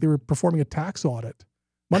acting like they were performing a tax audit.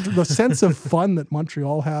 The sense of fun that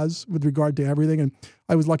Montreal has with regard to everything. And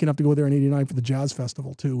I was lucky enough to go there in '89 for the Jazz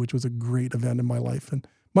Festival too, which was a great event in my life. And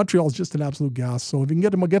Montreal is just an absolute gas. So if you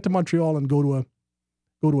can get to Montreal and go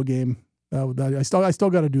to a game, I still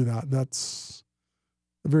got to do that. That's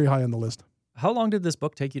very high on the list. How long did this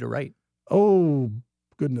book take you to write? Oh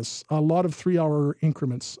goodness, a lot of 3-hour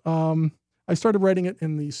increments. I started writing it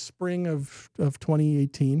in the spring of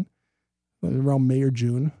 2018. Around May or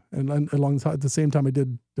June, and at the same time I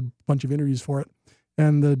did a bunch of interviews for it.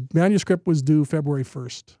 And the manuscript was due February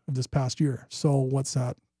 1st of this past year. So what's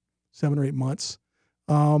that, 7 or 8 months?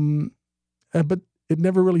 But it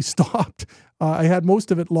never really stopped. I had most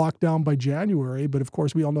of it locked down by January, but of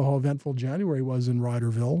course we all know how eventful January was in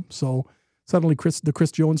Riderville. So suddenly the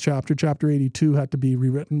Chris Jones chapter 82 had to be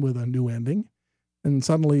rewritten with a new ending. And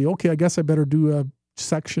suddenly, okay, I guess I better do a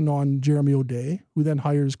section on Jeremy O'Day, who then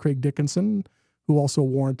hires Craig Dickinson, who also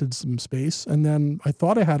warranted some space. And then I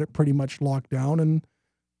thought I had it pretty much locked down, and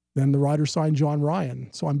then the writer signed John Ryan.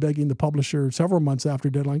 So I'm begging the publisher several months after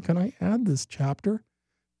deadline, can I add this chapter?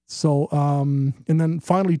 So, and then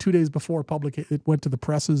finally 2 days before it went to the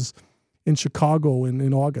presses in Chicago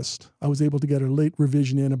in August, I was able to get a late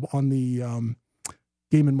revision in on the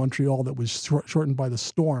game in Montreal that was shortened by the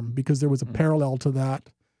storm, because there was a parallel to that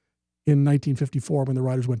in 1954 when the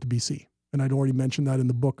Riders went to BC. And I'd already mentioned that in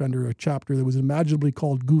the book under a chapter that was imaginably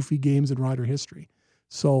called Goofy Games in Rider History.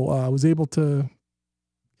 So I was able to,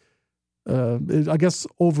 I guess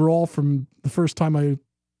overall from the first time I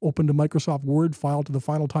opened a Microsoft Word file to the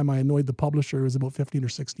final time I annoyed the publisher, it was about 15 or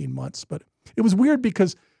 16 months. But it was weird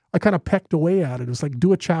because I kind of pecked away at it. It was like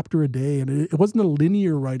do a chapter a day. And it wasn't a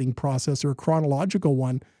linear writing process or a chronological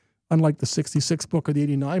one, unlike the 66 book or the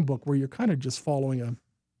 89 book where you're kind of just following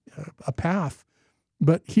a path.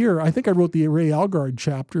 But here, I think I wrote the Ray Algard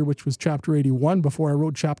chapter, which was chapter 81, before I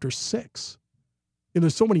wrote chapter 6. And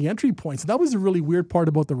there's so many entry points. That was the really weird part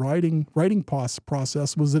about the writing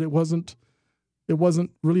process, was that it wasn't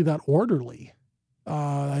really that orderly.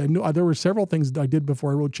 I knew there were several things that I did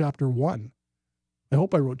before I wrote chapter 1. I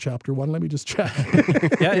hope I wrote chapter 1. Let me just check.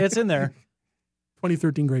 Yeah, it's in there.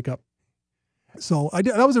 2013 Grey Cup. So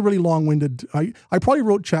that was a really long-winded. I probably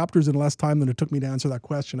wrote chapters in less time than it took me to answer that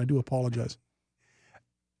question. I do apologize.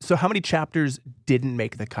 So how many chapters didn't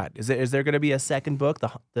make the cut? Is there going to be a second book, the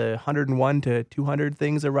 101 to 200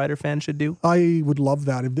 things a Rider fan should do? I would love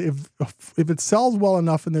that. If it sells well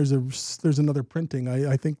enough and there's another printing,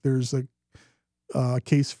 I think there's a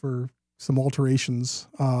case for some alterations.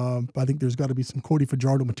 I think there's got to be some Cody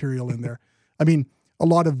Fajardo material in there. I mean, a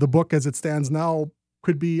lot of the book as it stands now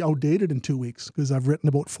could be outdated in 2 weeks because I've written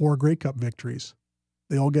about 4 Grey Cup victories.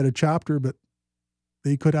 They all get a chapter, but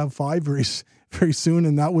they could have 5 very, very soon,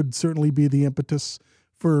 and that would certainly be the impetus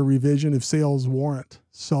for a revision if sales warrant.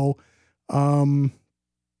 So I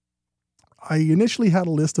initially had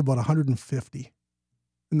a list of about 150,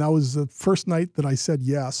 and that was the first night that I said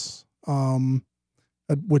yes,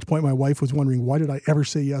 at which point my wife was wondering, why did I ever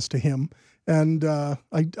say yes to him? And I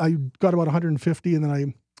got about 150, and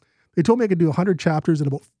then they told me I could do 100 chapters and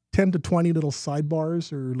about 10 to 20 little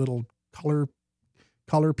sidebars or little color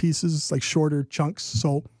pieces, like shorter chunks.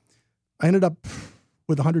 So I ended up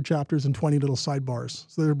with 100 chapters and 20 little sidebars.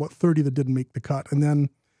 So there were about 30 that didn't make the cut. And then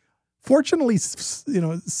fortunately,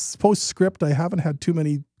 post-script, I haven't had too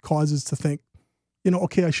many causes to think,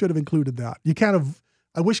 okay, I should have included that.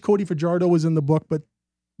 I wish Cody Fajardo was in the book, but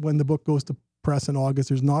when the book goes to press in August,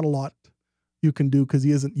 there's not a lot you can do because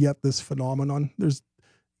he isn't yet this phenomenon. There's,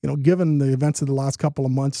 given the events of the last couple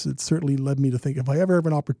of months, it certainly led me to think if I ever have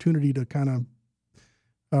an opportunity to kind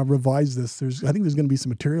of revise this, I think there's going to be some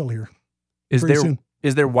material here.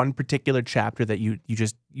 Is there one particular chapter that you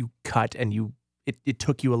cut and it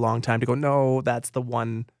took you a long time to go, no, that's the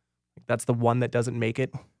one that doesn't make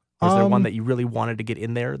it? Or is there one that you really wanted to get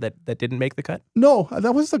in there that didn't make the cut? No,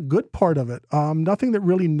 that was the good part of it. Nothing that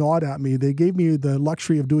really gnawed at me. They gave me the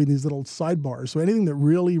luxury of doing these little sidebars. So anything that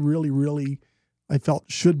really, really, really I felt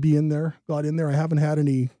should be in there, got in there. I haven't had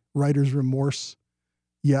any writer's remorse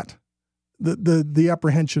yet. the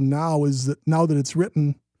apprehension now is that now that it's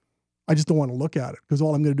written, I just don't want to look at it because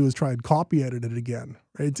all I'm going to do is try and copy edit it again.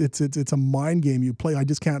 Right? It's a mind game you play. I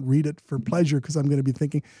just can't read it for pleasure because I'm going to be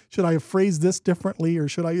thinking, should I have phrased this differently or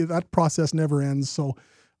should I? That process never ends. So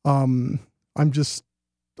I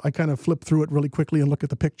kind of flip through it really quickly and look at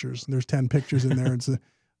the pictures. And there's 10 pictures in there. It's the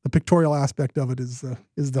pictorial aspect of it is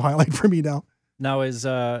the highlight for me now. Now, I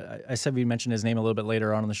said we mentioned his name a little bit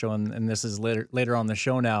later on in the show, and this is later on the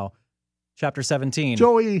show now. Chapter 17.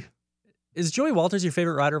 Joey. Is Joey Walters your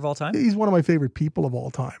favorite rider of all time? He's one of my favorite people of all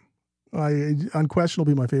time.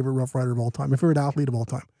 Unquestionably my favorite Rough Rider of all time, my favorite athlete of all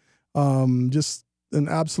time. Just an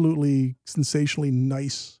absolutely sensationally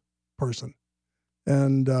nice person.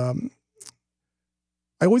 And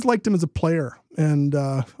I always liked him as a player. And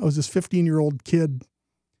I was this 15-year-old kid.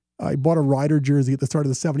 I bought a Rider jersey at the start of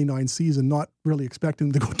the 79 season, not really expecting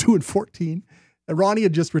him to go 2-14. And Ronnie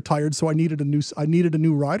had just retired, so I needed a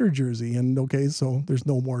new Rider jersey. And okay, so there's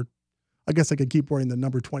no more. I guess I could keep wearing the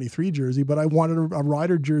number 23 jersey, but I wanted a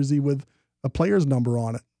Rider jersey with a player's number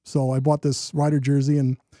on it. So I bought this Rider jersey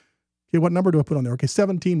and, okay, what number do I put on there? Okay,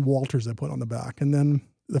 17 Walters I put on the back. And then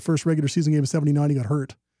the first regular season game of 79, he got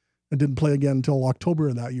hurt and didn't play again until October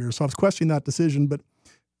of that year. So I was questioning that decision, but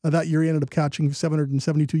that year he ended up catching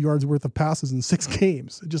 772 yards worth of passes in 6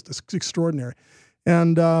 games. Just extraordinary.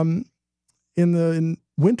 And in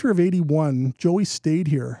winter of 81, Joey stayed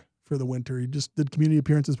here for the winter. He just did community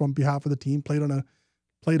appearances on behalf of the team, played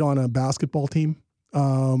on a basketball team.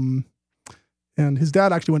 And his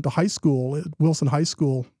dad actually went to high school at Wilson High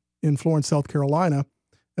School in Florence, South Carolina,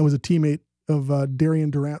 and was a teammate of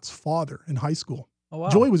Darian Durant's father in high school. Oh, wow.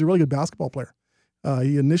 Joey was a really good basketball player.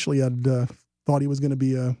 He initially had thought he was going to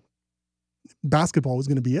be basketball was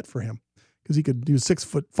going to be it for him because he was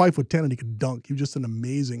 5'10" and he could dunk. He was just an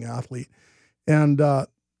amazing athlete. And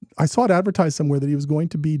I saw it advertised somewhere that he was going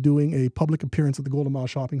to be doing a public appearance at the Golden Mile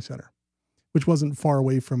Shopping Center, which wasn't far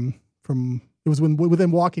away from it was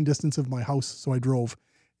within walking distance of my house. So I drove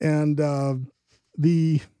and I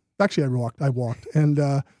walked and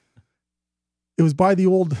it was by the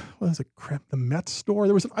old, the Mets store.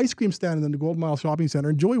 There was an ice cream stand in the Golden Mile Shopping Center,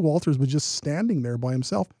 and Joey Walters was just standing there by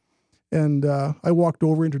himself. And I walked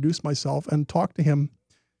over, introduced myself, and talked to him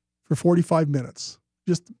for 45 minutes.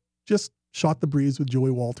 Just shot the breeze with Joey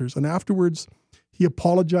Walters. And afterwards, he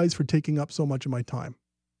apologized for taking up so much of my time.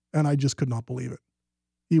 And I just could not believe it.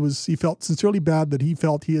 He felt sincerely bad that he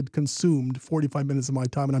felt he had consumed 45 minutes of my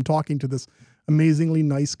time. And I'm talking to this amazingly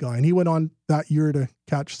nice guy. And he went on that year to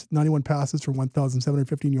catch 91 passes for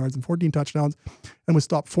 1,715 yards and 14 touchdowns and was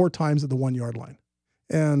stopped 4 times at the 1 yard line.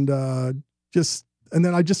 And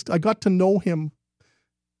then I got to know him.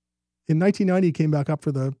 In 1990, he came back up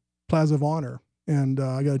for the Plaza of Honor. And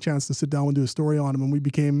I got a chance to sit down and do a story on him. And we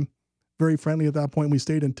became very friendly at that point. We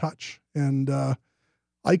stayed in touch. And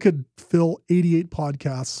I could fill 88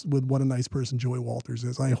 podcasts with what a nice person Joey Walters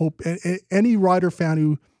is. I hope any Rider fan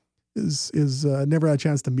who is never had a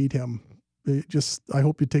chance to meet him, I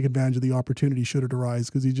hope you take advantage of the opportunity should it arise,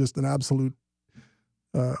 because he's just an absolute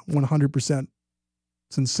 100%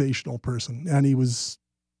 sensational person. And he was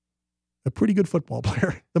a pretty good football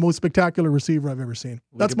player, the most spectacular receiver I've ever seen.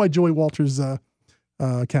 That's my Joey Walters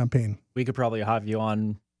campaign. We could probably have you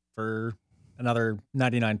on for another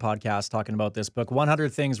 99 podcast talking about this book,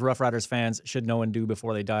 100 Things Rough Riders Fans Should Know and Do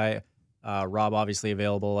Before They Die. Rob, obviously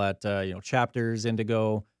available at Chapters,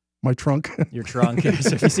 Indigo. My trunk. Your trunk.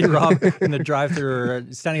 So if you see Rob in the drive-thru or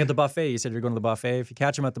standing at the buffet, you said you're going to the buffet. If you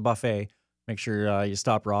catch him at the buffet, make sure you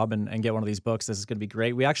stop Rob and get one of these books. This is going to be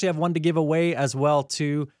great. We actually have one to give away as well,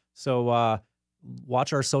 too. So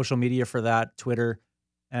watch our social media for that, Twitter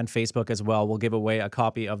and Facebook as well. We'll give away a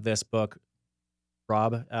copy of this book.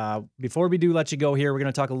 Rob, before we do let you go here, we're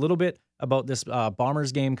going to talk a little bit about this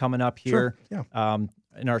Bombers game coming up here. Sure, yeah.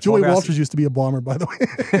 In our Joey Walters used to be a Bomber, by the way.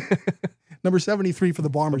 Number 73 for the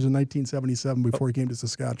Bombers in 1977 before he came to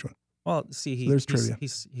Saskatchewan. Well, see, there's trivia. He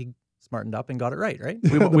smartened up and got it right?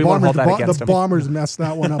 We won't hold that against the him. Bombers messed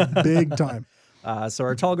that one up big time. So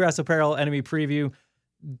our Tall Grass Apparel enemy preview,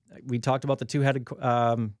 we talked about the two-headed,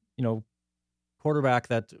 quarterback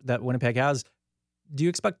that Winnipeg has. Do you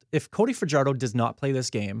expect, if Cody Fajardo does not play this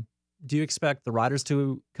game, do you expect the Riders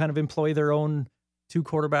to kind of employ their own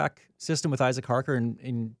 2-quarterback system with Isaac Harker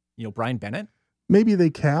and Brian Bennett? Maybe they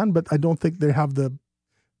can, but I don't think they have the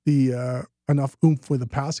enough oomph with the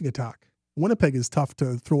passing attack. Winnipeg is tough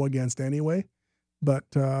to throw against anyway, but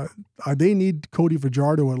they need Cody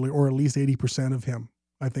Fajardo or at least 80% of him,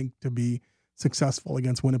 I think, to be successful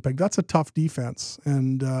against Winnipeg. That's a tough defense,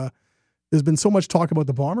 and there's been so much talk about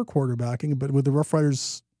the Bomber quarterbacking, but with the Rough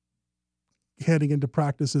Riders heading into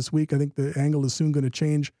practice this week, I think the angle is soon going to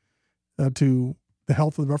change. to the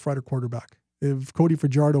health of the Rough Rider quarterback. If Cody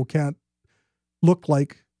Fajardo can't look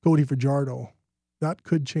like Cody Fajardo, that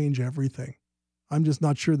could change everything. I'm just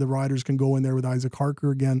not sure the Riders can go in there with Isaac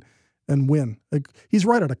Harker again and win. Like, he's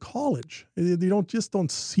right out of college. You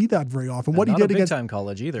don't see that very often. What Not he a did big against time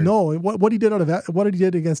college either. No, what he did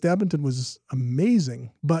against Edmonton was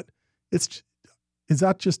amazing. But is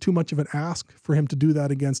that just too much of an ask for him to do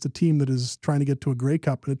that against a team that is trying to get to a Grey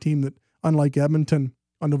Cup, and a team that, unlike Edmonton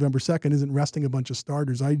on November 2nd, isn't resting a bunch of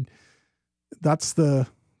starters? That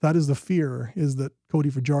is the fear, is that Cody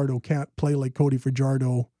Fajardo can't play like Cody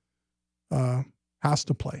Fajardo has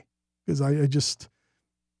to play. Because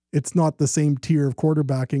it's not the same tier of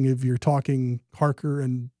quarterbacking if you're talking Harker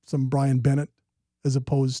and some Brian Bennett as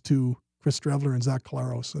opposed to Chris Strevler and Zach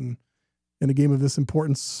Collaros. And in a game of this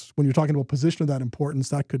importance, when you're talking about position of that importance,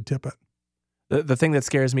 that could tip it. The thing that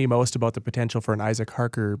scares me most about the potential for an Isaac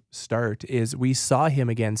Harker start is we saw him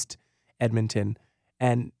against Edmonton,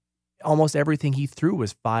 and almost everything he threw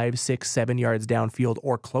was 5, 6, 7 yards downfield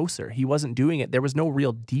or closer. He wasn't doing it. There was no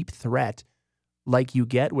real deep threat like you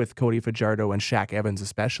get with Cody Fajardo and Shaq Evans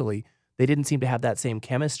especially. They didn't seem to have that same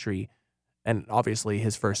chemistry. And obviously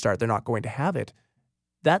his first start, they're not going to have it.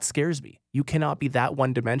 That scares me. You cannot be that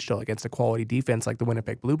one-dimensional against a quality defense like the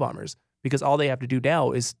Winnipeg Blue Bombers, because all they have to do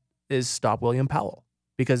now is stop William Powell,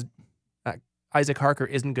 because Isaac Harker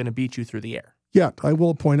isn't going to beat you through the air. Yeah, I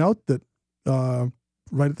will point out that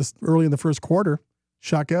early in the first quarter,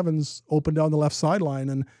 Shaq Evans opened down the left sideline,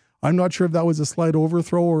 and I'm not sure if that was a slight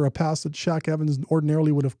overthrow or a pass that Shaq Evans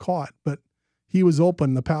ordinarily would have caught, but he was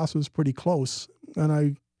open. The pass was pretty close.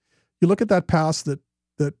 And you look at that pass that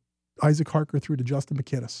Isaac Harker threw to Justin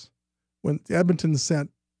McInnis when Edmonton sent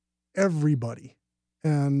everybody,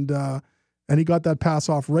 and he got that pass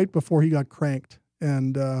off right before he got cranked,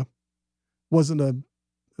 and wasn't an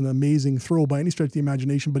amazing throw by any stretch of the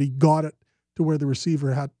imagination, but he got it to where the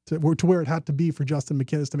receiver to where it had to be for Justin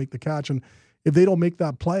McInnis to make the catch. And if they don't make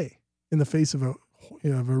that play in the face of a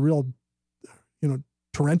real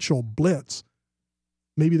torrential blitz,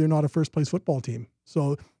 maybe they're not a first place football team.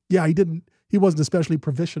 So yeah, he wasn't especially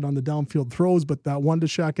proficient on the downfield throws, but that one to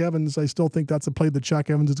Shaq Evans, I still think that's a play that Shaq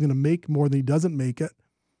Evans is going to make more than he doesn't make it.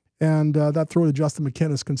 And that throw to Justin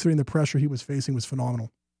McInnis, considering the pressure he was facing, was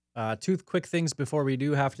phenomenal. 2 quick things before we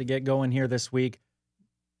do have to get going here this week.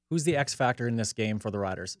 Who's the X factor in this game for the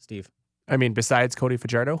Riders, Steve? I mean, besides Cody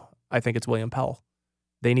Fajardo, I think it's William Powell.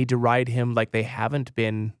 They need to ride him like they haven't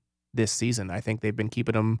been this season. I think they've been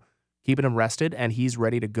keeping him rested, and he's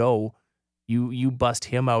ready to go. You bust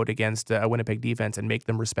him out against a Winnipeg defense and make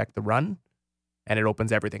them respect the run, and it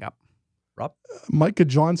opens everything up. Rob? Micah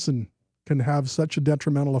Johnson can have such a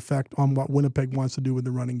detrimental effect on what Winnipeg wants to do with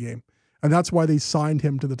the running game. And that's why they signed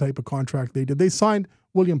him to the type of contract they did. They signed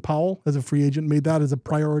William Powell as a free agent, made that as a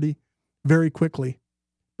priority very quickly.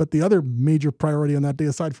 But the other major priority on that day,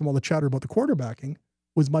 aside from all the chatter about the quarterbacking,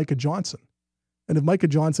 was Micah Johnson. And if Micah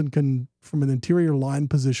Johnson can, from an interior line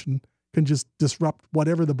position, can just disrupt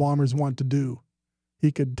whatever the Bombers want to do,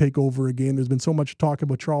 he could take over a game. There's been so much talk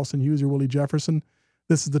about Charleston Hughes or Willie Jefferson.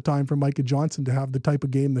 This is the time for Micah Johnson to have the type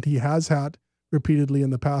of game that he has had repeatedly in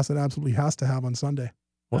the past and absolutely has to have on Sunday.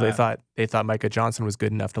 Well, they thought Micah Johnson was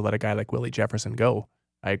good enough to let a guy like Willie Jefferson go.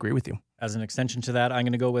 I agree with you. As an extension to that, I'm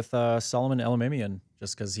going to go with Solomon Elimimian,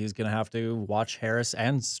 just because he's going to have to watch Harris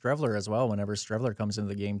and Strevler as well whenever Strevler comes into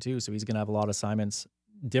the game too. So he's going to have a lot of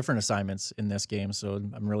different assignments in this game. So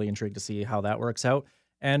I'm really intrigued to see how that works out.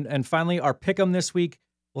 And finally, our pick'em this week,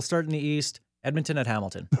 we'll start in the East, Edmonton at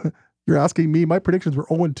Hamilton. You're asking me. My predictions were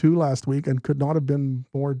 0-2 last week and could not have been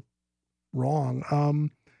more wrong.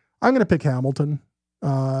 I'm going to pick Hamilton.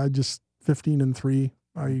 Just 15-3.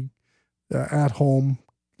 At home,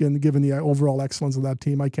 and given the overall excellence of that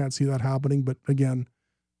team, I can't see that happening. But again,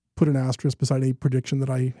 put an asterisk beside any prediction that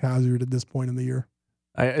I hazard at this point in the year.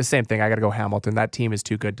 Same thing. I got to go Hamilton. That team is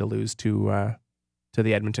too good to lose to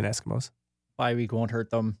the Edmonton Eskimos. Bye week won't hurt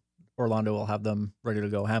them. Orlando will have them ready to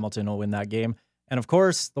go. Hamilton will win that game. And of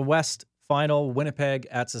course, the West final, Winnipeg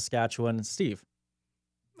at Saskatchewan. Steve?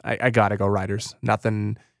 I got to go Riders.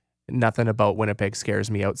 Nothing about Winnipeg scares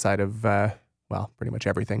me outside of, pretty much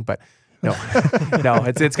everything. But no,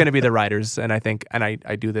 it's going to be the Riders. And I think,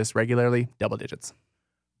 I do this regularly, double digits.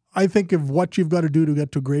 I think if what you've got to do to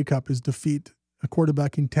get to a Grey Cup is defeat a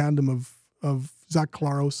quarterbacking tandem of Zach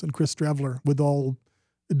Collaros and Chris Strevler with all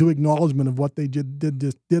due acknowledgement of what they did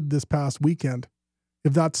this past weekend.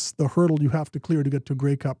 If that's the hurdle you have to clear to get to a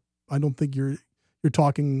Grey Cup, I don't think you're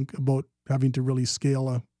talking about having to really scale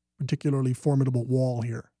a particularly formidable wall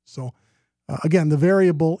here. So again, the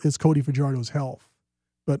variable is Cody Fajardo's health,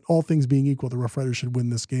 but all things being equal, the Rough Riders should win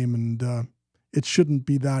this game. And it shouldn't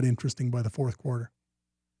be that interesting by the fourth quarter.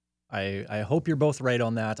 I hope you're both right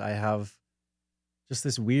on that. I have just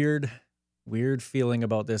this weird feeling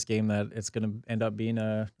about this game that it's going to end up being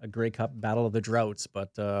a Grey Cup battle of the droughts.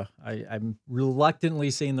 But I'm reluctantly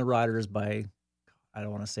seeing the Riders by, I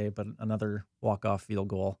don't want to say it, but another walk-off field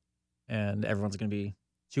goal. And everyone's going to be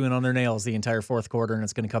chewing on their nails the entire fourth quarter, and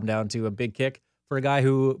it's going to come down to a big kick for a guy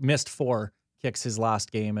who missed 4 kicks his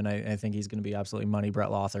last game, and I think he's going to be absolutely money.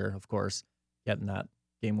 Brett Lother, of course, getting that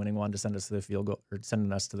game-winning one to send us to the field goal, or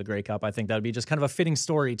sending us to the Grey Cup. I think that would be just kind of a fitting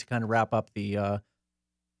story to kind of wrap up the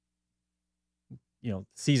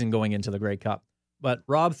season going into the Grey Cup. But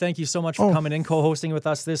Rob, thank you so much for coming in, co-hosting with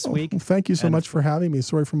us this week. Thank you so much for having me.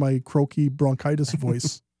 Sorry for my croaky bronchitis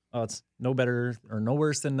voice. Oh, it's no better or no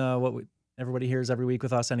worse than what everybody hears every week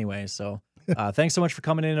with us anyway. So thanks so much for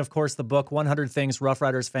coming in. Of course, the book, 100 Things Rough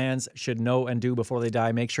Riders Fans Should Know and Do Before They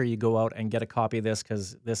Die. Make sure you go out and get a copy of this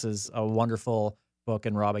because this is a wonderful book.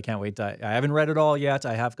 And Rob, I can't wait I haven't read it all yet.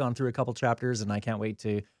 I have gone through a couple chapters and I can't wait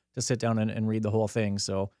to sit down and read the whole thing.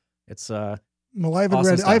 So it's well, I haven't awesome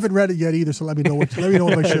read it. stuff. I haven't read it yet either. So let me know if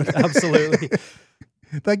I should. Absolutely.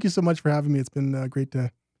 Thank you so much for having me. It's been great to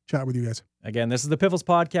chat with you guys. Again, this is the Piffles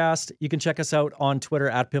Podcast. You can check us out on Twitter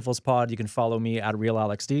at PifflesPod. You can follow me at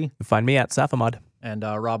RealAlexD. Find me at Safamod. And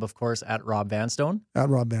Rob, of course, at Rob Vanstone. At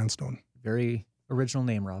Rob Vanstone. Very original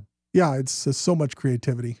name, Rob. Yeah, it's so much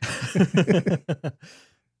creativity.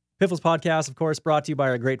 Piffles Podcast, of course, brought to you by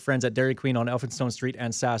our great friends at Dairy Queen on Elphinstone Street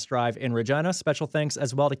and Sass Drive in Regina. Special thanks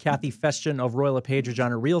as well to Kathy Festian of Royal LePage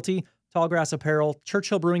Regina Realty, Tallgrass Apparel,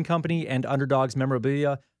 Churchill Brewing Company, and Underdogs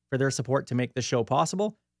Memorabilia for their support to make this show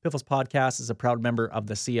possible. Piffles Podcast is a proud member of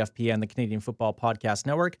the CFPN, the Canadian Football Podcast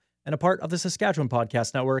Network, and a part of the Saskatchewan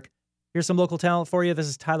Podcast Network. Here's some local talent for you. This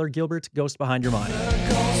is Tyler Gilbert, Ghost Behind Your Mind.